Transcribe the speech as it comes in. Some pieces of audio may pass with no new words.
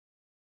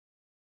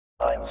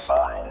I'm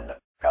fine,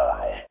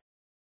 guy.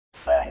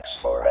 Thanks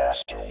for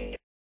asking.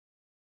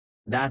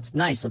 That's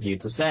nice of you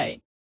to say.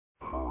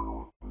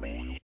 Who,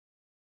 me?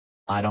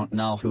 I don't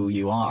know who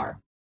you are.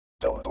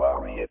 Don't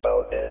worry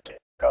about it,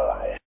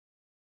 guy.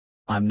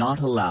 I'm not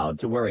allowed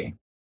to worry.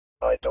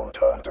 I don't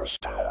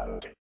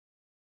understand.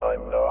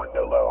 I'm not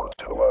allowed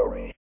to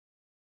worry.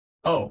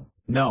 Oh,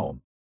 no.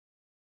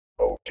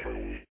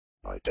 Okay,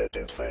 I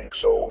didn't think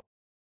so.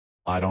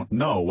 I don't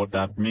know what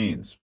that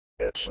means.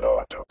 It's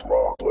not a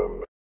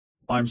problem.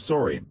 I'm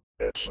sorry.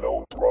 It's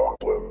no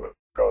problem,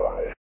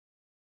 guy.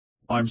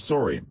 I'm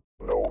sorry.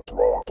 No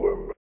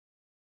problem.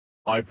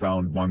 I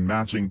found one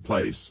matching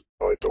place.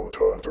 I don't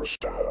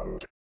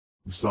understand.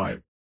 Sigh.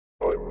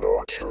 I'm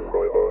not sure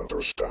I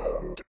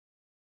understand.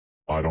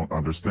 I don't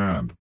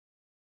understand.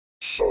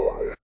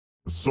 Sigh.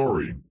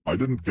 Sorry, I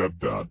didn't get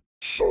that.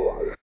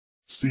 Sigh.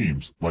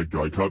 Seems like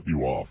I cut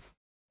you off.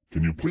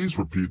 Can you please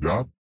repeat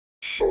that?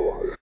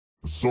 Sigh.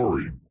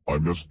 Sorry, I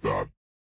missed that.